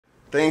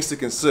things to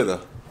consider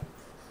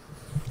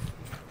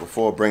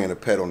before bringing a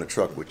pet on the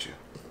truck with you.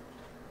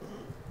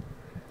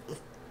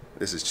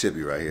 This is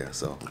Chippy right here,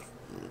 so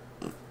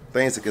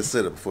things to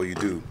consider before you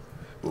do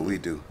what we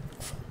do.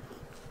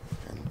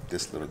 And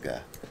this little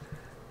guy.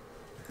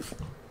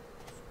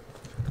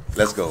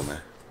 Let's go,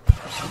 man.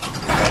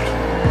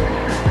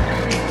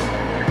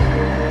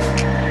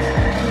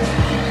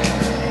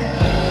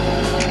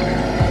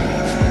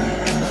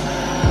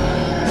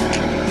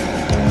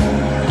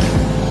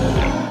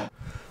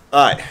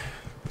 Alright,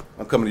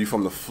 I'm coming to you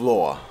from the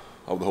floor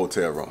of the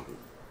hotel room.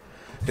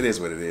 It is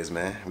what it is,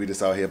 man. We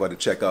just out here about to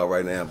check out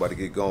right now, about to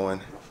get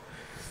going.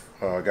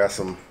 Got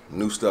some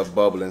new stuff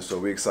bubbling, so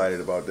we're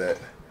excited about that.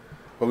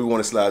 But we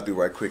want to slide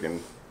through right quick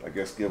and I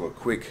guess give a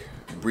quick,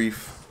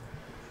 brief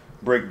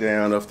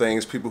breakdown of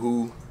things people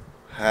who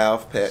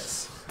have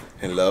pets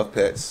and love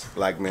pets,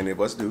 like many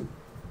of us do,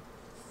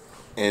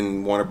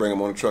 and want to bring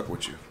them on the truck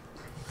with you.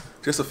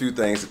 Just a few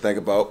things to think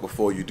about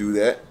before you do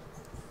that.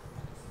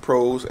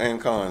 Pros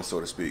and cons, so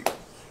to speak.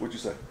 What you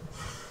say?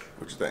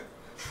 What you think?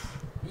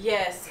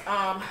 Yes,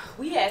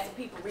 we had some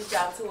people reach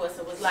out to us.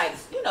 It was like,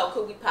 you know,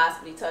 could we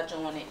possibly touch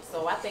on it?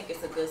 So I think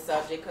it's a good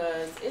subject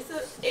because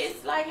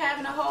it's like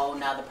having a whole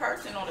nother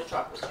person on the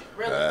truck with you.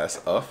 Really.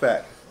 That's a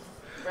fact.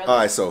 Really? All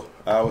right, so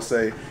I would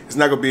say it's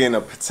not gonna be in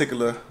a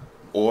particular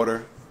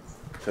order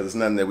because it's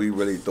nothing that we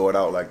really thought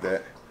out like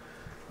that.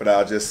 But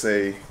I'll just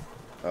say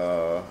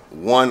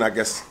one, I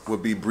guess,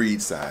 would be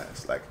breed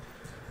size. Like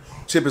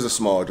Chip is a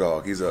small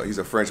dog. He's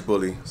a French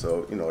bully,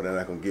 so you know they're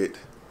not gonna get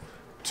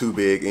too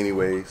big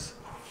anyways.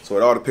 So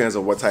it all depends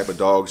on what type of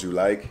dogs you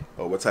like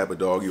or what type of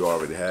dog you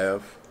already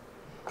have.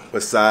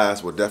 But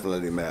size will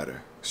definitely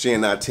matter. She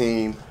and I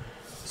team,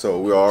 so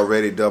we're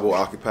already double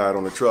occupied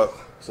on the truck.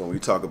 So when we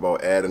talk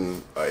about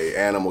adding an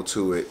animal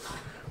to it,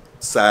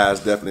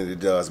 size definitely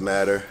does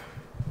matter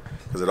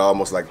because it's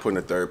almost like putting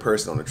a third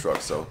person on the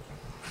truck. So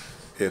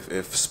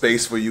if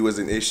space for you is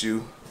an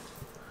issue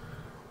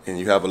and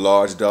you have a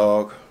large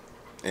dog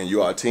and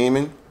you are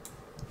teaming,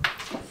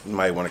 you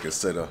might want to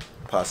consider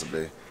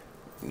possibly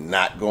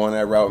not going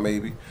that route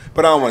maybe.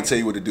 But I don't want to tell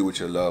you what to do with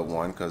your loved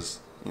one because,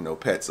 you know,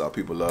 pets are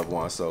people's loved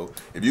ones. So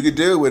if you could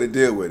deal with it,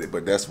 deal with it.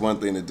 But that's one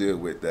thing to deal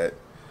with, that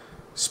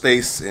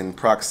space and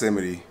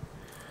proximity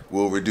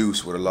will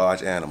reduce with a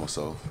large animal.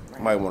 So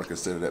you might want to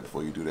consider that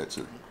before you do that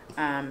too.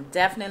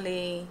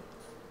 Definitely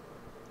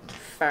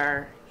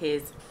fur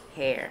his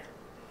hair.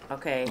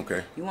 Okay.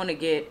 You want to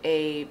get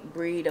a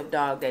breed of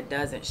dog that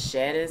doesn't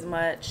shed as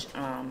much.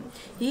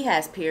 He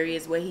has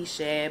periods where he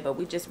shed, but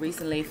we just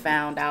recently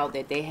found out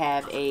that they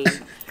have a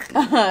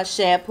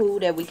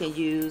shampoo that we can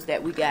use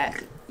that we got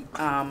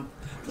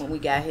when we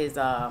got his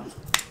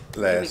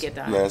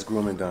last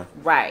grooming done.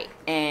 Right,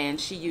 and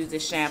she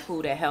uses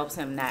shampoo that helps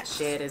him not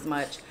shed as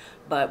much.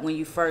 But when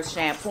you first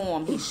shampoo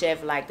him, he shed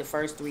for like the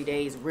first 3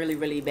 days really,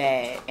 really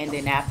bad, and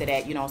then after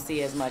that you don't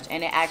see as much.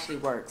 And it actually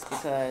works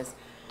because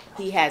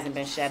he hasn't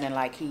been shedding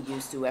like he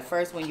used to. At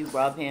first, when you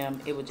rub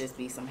him, it would just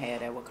be some hair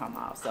that would come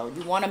off. So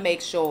you want to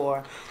make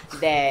sure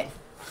that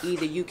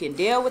either you can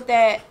deal with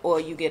that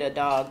or you get a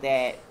dog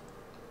that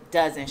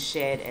doesn't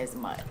shed as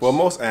much. Well,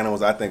 most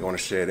animals, I think, are going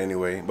to shed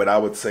anyway. But I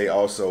would say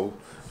also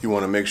you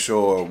want to make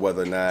sure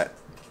whether or not,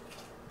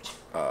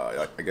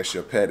 I guess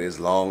your pet is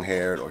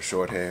long-haired or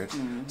short-haired.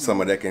 Mm-hmm. Some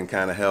of that can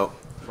kind of help.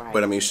 Right.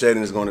 But, I mean,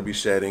 shedding is going to be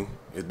shedding.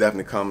 It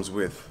definitely comes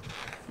with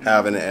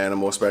having an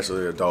animal,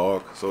 especially a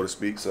dog, so to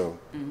speak. So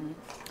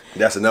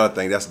that's another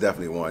thing. That's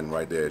definitely one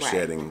right there,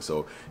 shedding.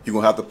 So you're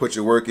going to have to put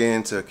your work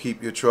in to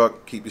keep your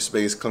truck, keep your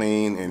space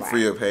clean and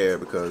free of hair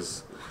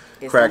because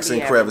cracks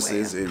and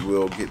crevices, it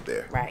will get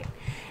there. Right.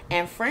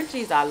 And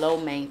Frenchies are low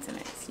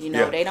maintenance. You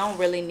know, they don't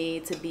really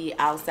need to be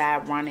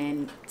outside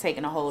running,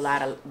 taking a whole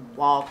lot of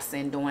walks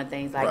and doing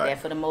things like that.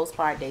 For the most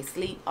part, they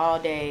sleep all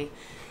day.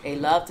 They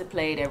love to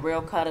play. They're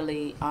real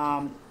cuddly.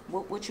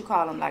 What you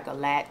call them, like a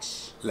lap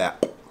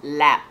dog.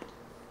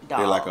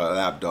 They're like a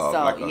lap dog,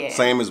 so, like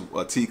same as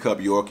a teacup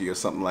Yorkie or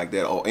something like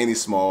that, or any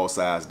small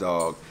size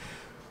dog.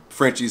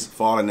 Frenchies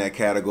fall in that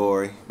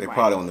category. They're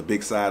probably on the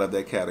big side of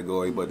that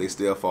category, but they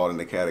still fall in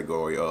the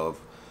category of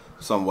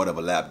somewhat of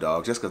a lap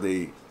dog, just because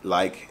they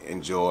like,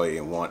 enjoy,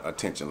 and want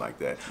attention like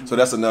that. So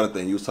that's another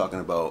thing. You was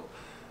talking about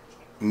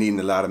needing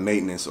a lot of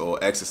maintenance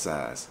or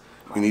exercise.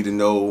 You need to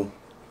know,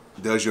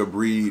 does your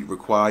breed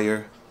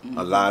require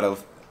a lot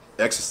of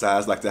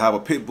exercise? Like to have a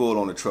pit bull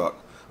on the truck.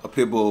 A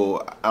pit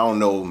bull, I don't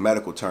know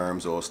medical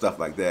terms or stuff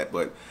like that,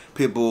 but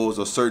pit bulls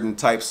or certain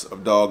types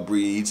of dog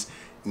breeds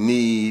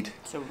need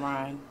to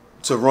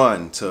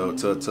run,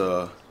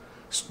 to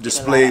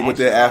display what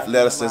their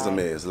athleticism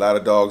is. A lot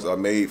of dogs are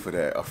made for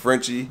that. A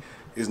Frenchie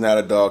is not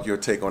a dog you'll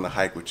take on a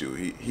hike with you.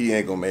 He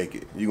ain't gonna make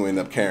it. You gonna end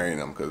up carrying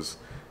him because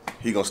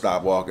he gonna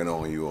stop walking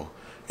on you.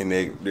 And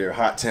they're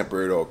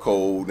hot-tempered or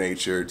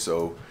cold-natured,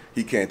 so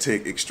he can't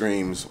take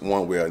extremes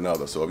one way or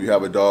another. So if you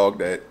have a dog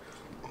that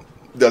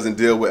doesn't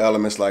deal with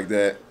elements like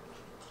that,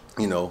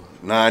 you know,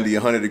 90,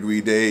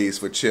 100-degree days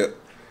for Chip,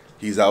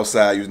 he's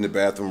outside using the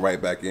bathroom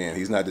right back in.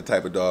 He's not the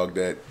type of dog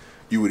that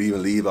you would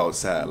even leave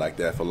outside like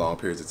that for long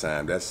periods of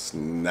time. That's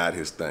not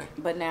his thing.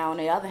 But now, on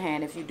the other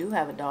hand, if you do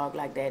have a dog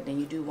like that, then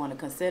you do want to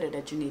consider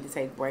that you need to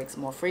take breaks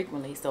more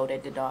frequently so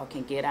that the dog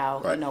can get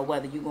out. Right. You know,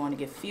 whether you're going to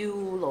get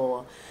fuel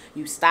or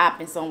you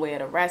stopping somewhere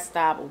at a rest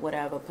stop or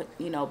whatever,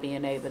 you know,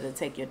 being able to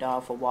take your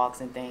dog for walks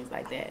and things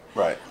like that.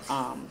 Right.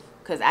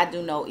 Because I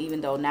do know,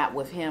 even though not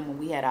with him, when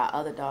we had our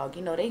other dog,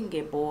 you know, they can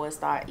get bored,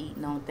 start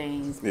eating on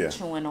things,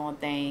 chewing on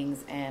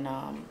things, and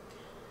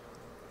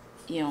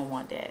you don't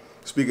want that.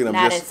 Speaking of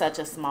not just in such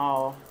a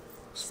small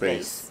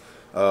space.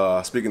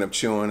 Speaking of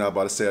chewing, I'm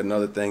about to say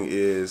another thing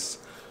is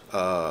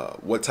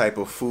what type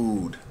of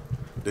food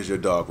does your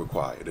dog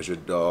require? Does your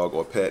dog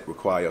or pet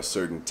require a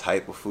certain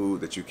type of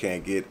food that you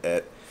can't get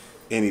at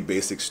any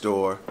basic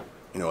store?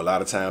 You know, a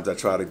lot of times I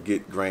try to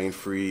get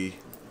grain-free.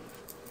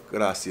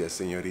 Gracias,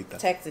 señorita.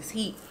 Texas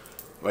heat.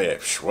 Oh yeah,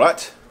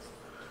 what?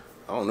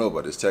 I don't know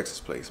about this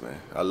Texas place, man.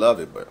 I love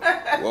it, but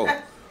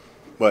whoa.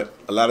 But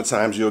a lot of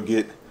times you'll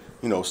get,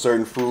 you know,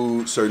 certain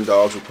food, certain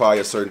dogs require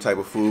a certain type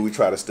of food. We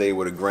try to stay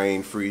with a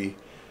grain-free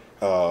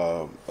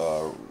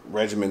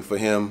regimen for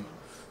him.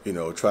 You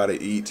know, try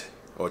to eat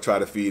or try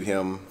to feed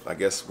him, I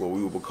guess, what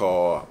we would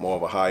call more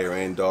of a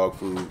higher-end dog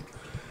food.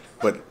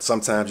 But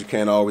sometimes you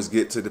can't always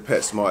get to the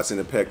Pet Smarts and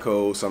the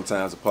Petco.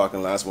 Sometimes the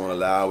parking lots won't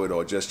allow it,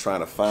 or just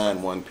trying to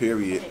find one,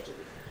 period.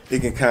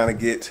 It can kind of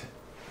get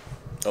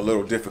a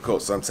little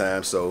difficult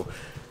sometimes. So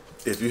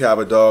if you have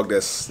a dog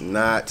that's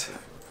not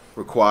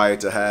required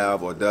to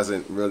have or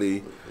doesn't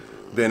really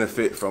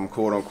benefit from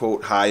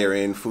quote-unquote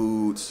higher-end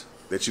foods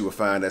that you would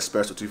find at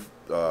specialty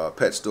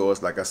pet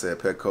stores, like I said,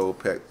 Petco,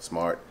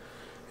 PetSmart,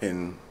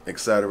 and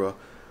etc.,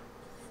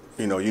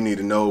 you know, you need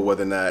to know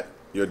whether or not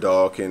your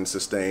dog can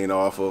sustain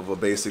off of a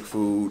basic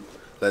food,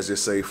 let's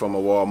just say from a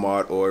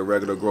Walmart or a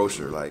regular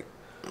grocer. Like,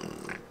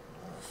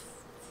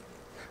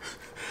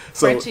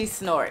 so, Frenchie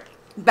snort,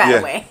 by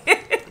the way.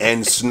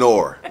 And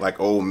snore like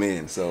old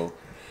men. So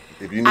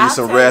if you need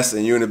some rest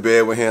and you're in the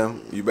bed with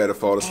him, you better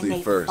fall asleep and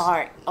they first.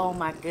 Fart. Oh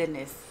my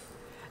goodness.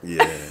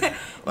 Yeah,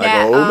 like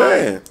now, an old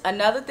man.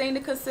 Another thing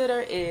to consider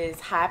is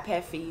high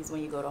pet fees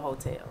when you go to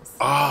hotels.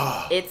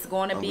 Ah, it's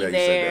going to be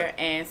there,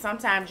 and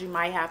sometimes you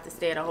might have to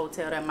stay at a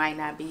hotel that might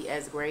not be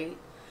as great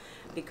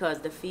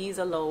because the fees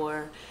are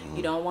lower.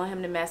 You don't want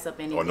him to mess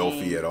up anything. Or no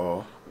fee at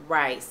all.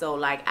 Right. So,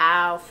 like,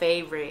 our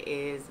favorite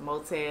is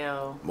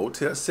Motel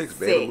 6,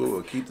 baby. We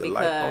will keep the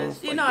light on.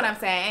 You know what I'm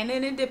saying? And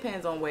then it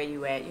depends on where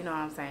you at. You know what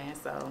I'm saying?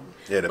 So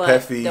yeah, the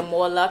pet fee. The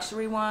more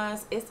luxury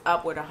ones, it's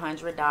upward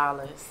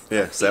 $100.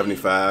 Yeah,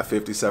 75,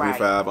 50,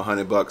 75,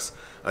 $100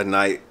 a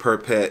night per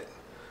pet.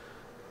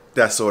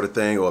 That sort of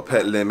thing, or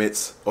pet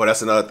limits. Or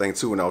that's another thing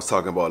too when I was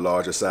talking about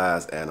larger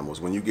size animals.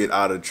 When you get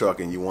out of the truck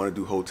and you want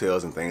to do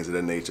hotels and things of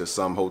that nature,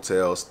 some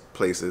hotels,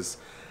 places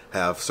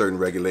have certain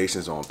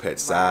regulations on pet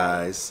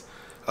size,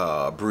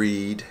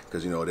 breed,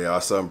 because you know there are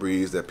some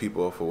breeds that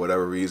people for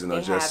whatever reason are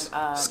just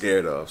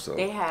scared of. So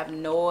they have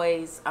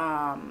noise.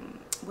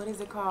 What is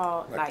it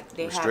called? Like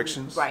they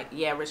restrictions.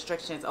 Have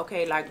restrictions.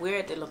 Okay, like we're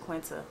at the La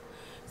Quinta,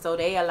 so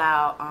they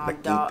allow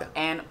dog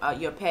and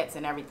your pets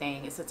and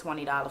everything. It's a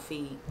 $20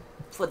 fee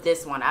for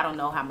this one. I don't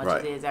know how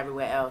much it is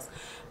everywhere else,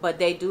 but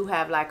they do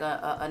have like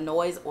a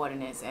noise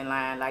ordinance in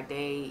line. Like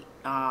they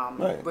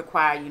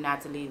require you not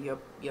to leave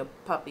your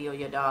puppy or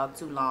your dog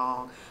too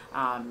long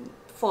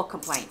for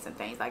complaints and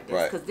things like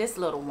this. Because this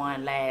little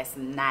one last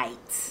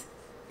night,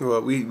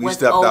 well, we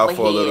stepped out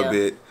for a little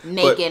bit,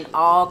 making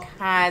all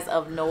kinds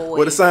of noise.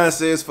 What the sign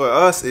says for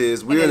us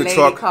is we're in the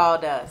truck.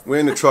 Called us. We're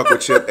in the truck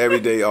with Chip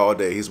every day, all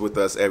day. He's with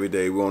us every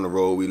day. We're on the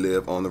road. We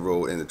live on the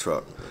road in the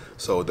truck.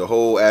 So the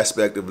whole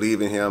aspect of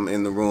leaving him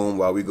in the room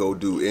while we go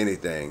do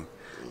anything,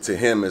 to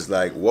him is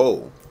like,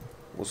 whoa,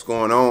 what's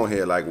going on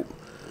here? Like,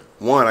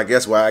 one, I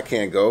guess why I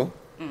can't go,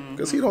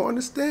 because he don't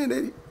understand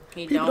it.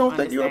 People don't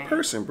think you're a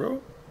person, bro.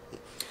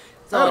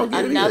 So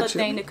another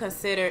thing to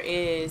consider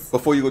is,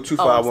 before you go too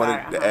far, I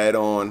wanted to add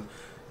on,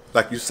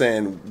 like you're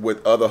saying,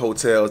 with other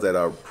hotels that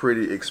are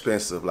pretty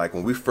expensive. Like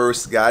when we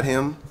first got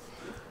him,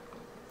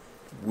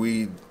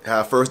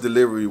 our first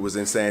delivery was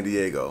in San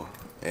Diego.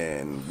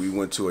 And we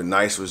went to a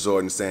nice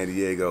resort in San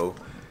Diego,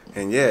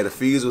 and yeah, the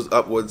fees was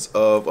upwards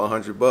of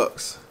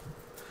 $100.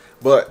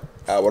 But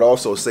I would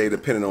also say,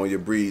 depending on your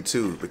breed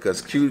too,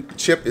 because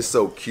Chip is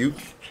so cute,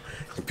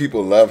 and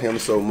people love him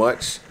so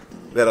much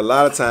that a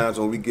lot of times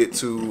when we get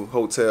to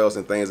hotels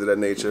and things of that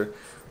nature,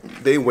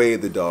 they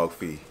waive the dog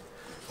fee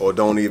or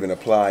don't even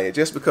apply it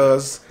just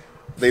because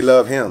they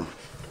love him.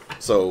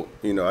 So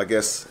you know, I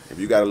guess if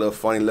you got a little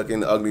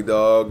funny-looking, ugly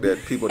dog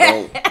that people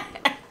don't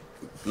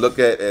look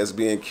at as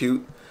being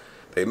cute,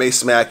 they may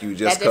smack you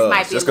just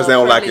because they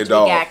don't like your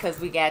dog. Because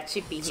we got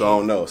Chippy here. So I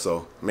don't know.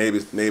 So maybe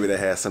that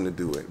has something to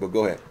do with it. But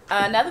go ahead.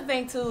 Another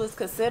thing too is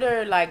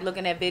consider like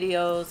looking at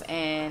videos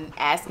and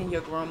asking your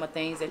groomer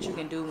things that you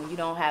can do when you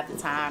don't have the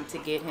time to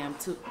get them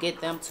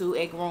to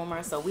a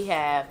groomer. So we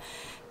have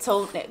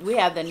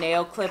the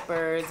nail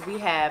clippers. We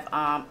have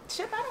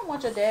Chip, I don't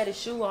want your daddy's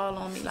shoe all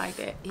on me like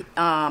that.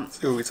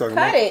 See what we talking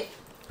about? Cut it.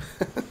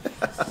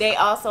 They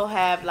also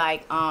have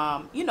like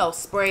you know,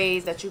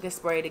 sprays that you can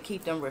spray to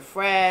keep them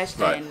refreshed,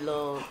 Right. and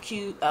little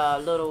cute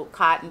little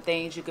cotton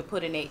things you could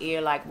put in their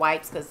ear like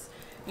wipes, because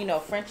you know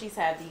Frenchies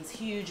have these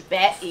huge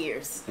bat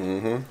ears.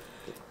 Mm-hmm.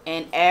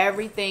 And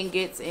everything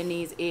gets in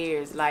these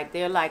ears, like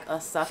they're like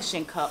a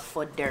suction cup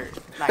for dirt,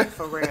 like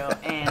for real.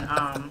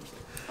 And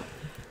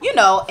you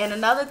know, and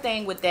another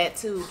thing with that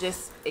too,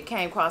 just it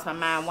came across my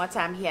mind. One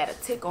time he had a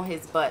tick on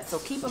his butt, so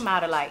keep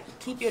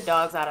your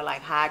dogs out of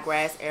like high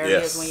grass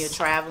areas when you're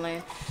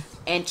traveling,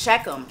 and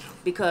check them,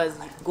 because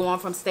going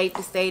from state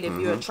to state, if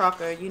you're a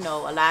trucker, you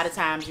know, a lot of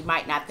times you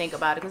might not think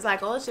about it, because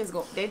like, oh,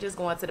 they're just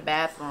going to the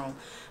bathroom,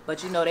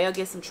 but you know they'll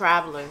get some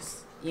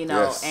travelers. You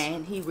know, Yes.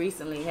 and he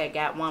recently had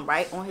got one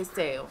right on his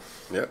tail.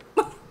 Yep.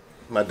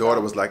 My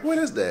daughter was like, "When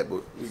is that?"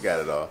 But we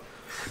got it all.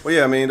 Well,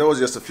 yeah, I mean, those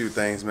are just a few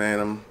things,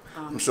 man.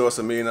 I'm sure it's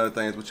a million other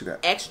things. What you got?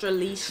 Extra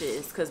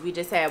leashes, because we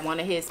just had one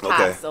of his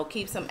pops. Okay. So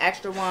keep some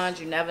extra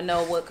ones. You never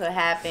know what could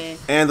happen.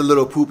 And the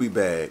little poopy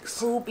bags.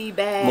 Poopy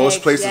bags.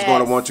 Most places yes.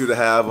 going to want you to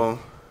have them.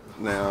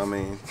 Now, I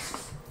mean,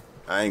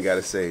 I ain't got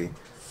to say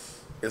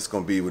it's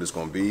going to be what it's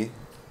going to be,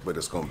 but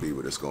it's going to be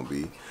what it's going to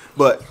be.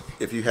 But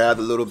if you have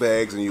the little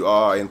bags and you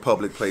are in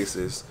public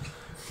places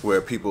where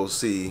people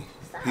see,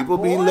 people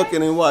be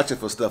looking and watching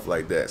for stuff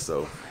like that.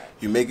 So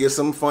you may get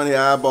some funny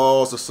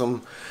eyeballs or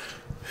some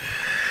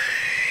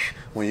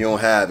when you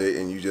don't have it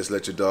and you just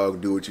let your dog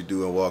do what you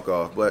do and walk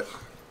off. But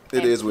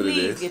it is what it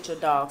is. Please get your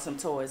dog some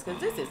toys, because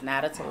this is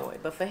not a toy.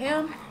 But for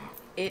him,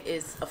 it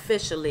is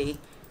officially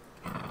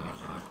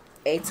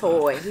a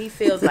toy. He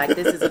feels like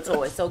this is a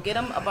toy. So get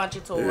him a bunch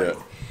of toys.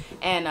 Yeah.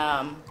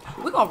 And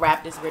we're going to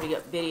wrap this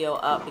video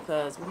up,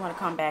 because we want to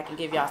come back and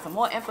give y'all some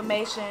more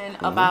information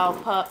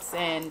about pups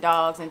and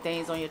dogs and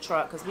things on your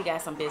truck, because we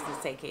got some business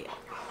to take care of.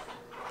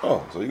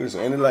 Oh, so you just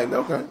ended like,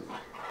 okay.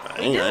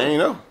 I ain't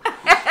know.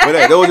 But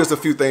hey, those are just a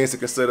few things to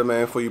consider,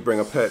 man, before you bring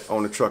a pet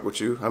on the truck with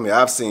you. I mean,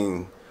 I've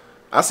seen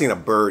a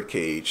bird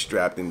cage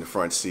strapped in the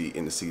front seat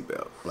in the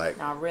seatbelt. Like,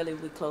 now, really,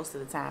 we close to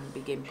the time to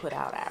be getting put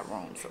out of our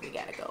room, so we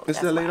got to go. Is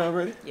that late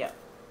already? Yep.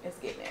 It's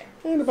getting there.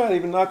 Ain't nobody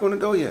even knock on the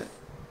door yet.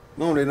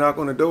 No, they knock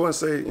on the door and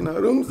say, you know,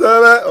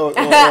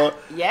 or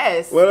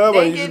yes.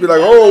 whatever. You just be like,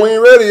 oh, we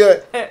ain't ready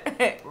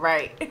yet.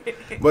 Right.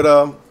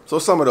 But so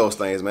some of those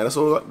things, man.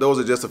 So those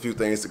are just a few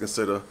things to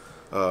consider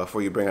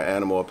before you bring an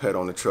animal or pet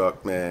on the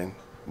truck, man.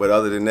 But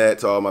other than that,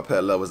 to all my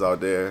pet lovers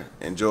out there,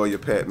 enjoy your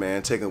pet,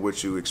 man. Take them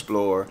with you,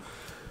 explore.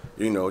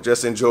 You know,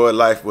 just enjoy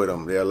life with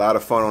them. They're a lot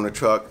of fun on the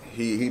truck.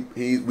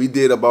 We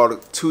did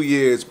about 2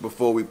 years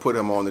before we put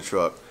him on the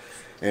truck,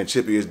 and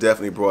Chippy has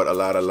definitely brought a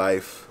lot of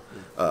life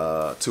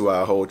to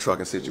our whole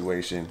trucking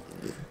situation,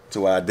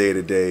 to our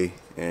day-to-day,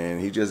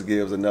 and he just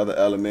gives another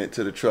element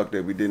to the truck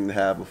that we didn't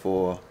have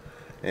before,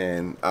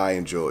 and I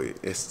enjoy it.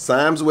 It's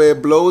times where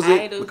it blows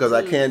it because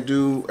I can't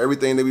do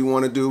everything that we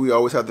want to do. We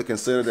always have to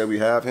consider that we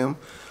have him,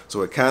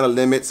 so it kind of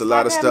limits a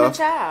lot of stuff.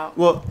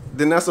 Well,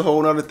 then that's a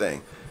whole other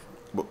thing.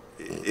 But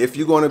if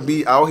you're going to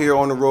be out here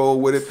on the road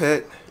with a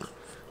pet,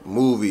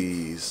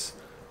 movies,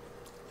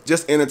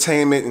 just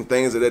entertainment and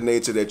things of that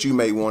nature that you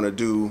may want to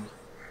do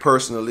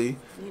personally,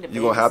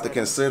 you're going to have to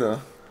consider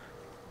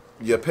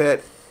your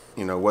pet,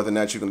 you know, whether or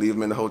not you can leave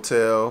them in the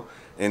hotel,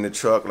 in the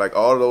truck, like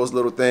all of those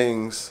little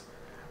things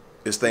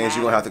is things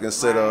you're going to have to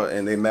consider,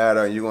 and they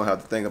matter, and you're going to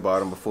have to think about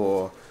them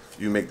before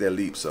you make that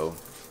leap. So,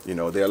 you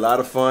know, they're a lot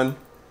of fun.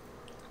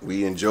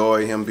 We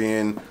enjoy him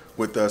being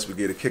with us. We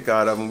get a kick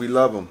out of him. We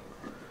love him.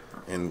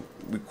 And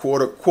we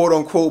quote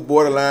unquote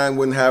borderline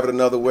wouldn't have it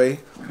another way,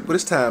 but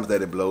it's times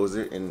that it blows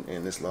it, and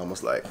it's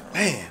almost like,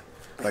 man,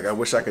 like I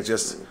wish I could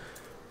just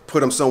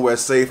put him somewhere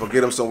safe or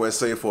get him somewhere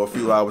safe for a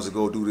few hours to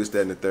go do this,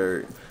 that, and the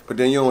third. But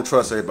then you don't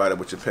trust everybody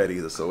with your pet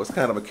either, so it's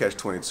kind of a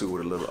catch-22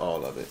 with a little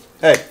all of it.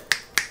 Hey,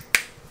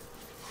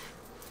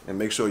 and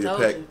make sure your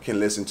pet can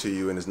listen to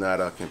you and is not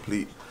a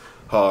complete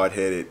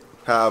hard-headed.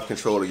 Have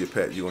control of your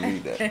pet. You gonna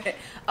need that.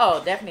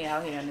 Oh, definitely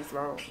out here on this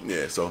road.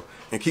 Yeah, so,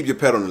 and keep your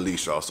pet on the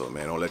leash also,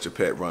 man. Don't let your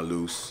pet run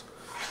loose.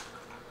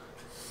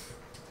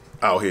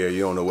 Out here, you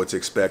don't know what to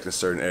expect in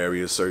certain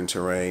areas, certain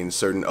terrain,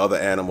 certain other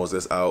animals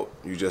that's out.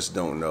 You just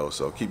don't know.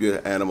 So keep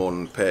your animal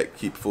and pet,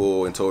 keep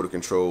full and total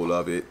control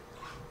of it,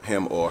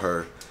 him or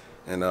her,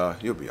 and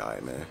you'll be all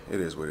right, man.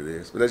 It is what it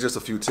is. But that's just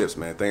a few tips,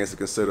 man. Things to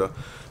consider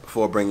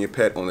before bringing your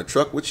pet on the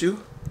truck with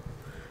you.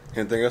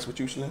 Anything else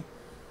with you, Shalyn?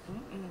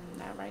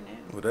 Not right now.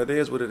 Well, that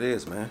is what it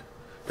is, man.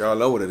 Y'all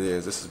know what it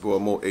is. This is Boy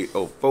Mo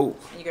 804.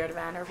 And you go to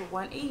Divine Earth with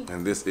 1E.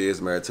 And this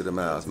is Married to the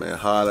Miles, man.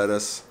 Holler at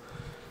us.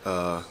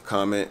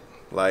 Comment,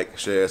 like,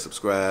 share,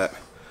 subscribe.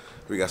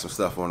 We got some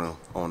stuff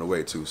on the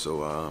way, too.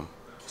 So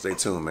stay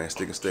tuned, man.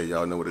 Stick and stay.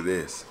 Y'all know what it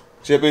is.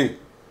 Chippy,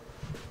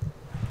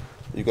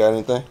 you got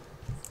anything?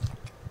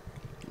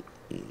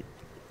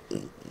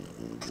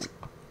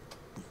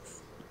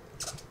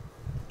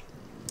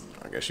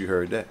 I guess you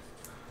heard that.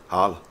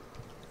 Holla.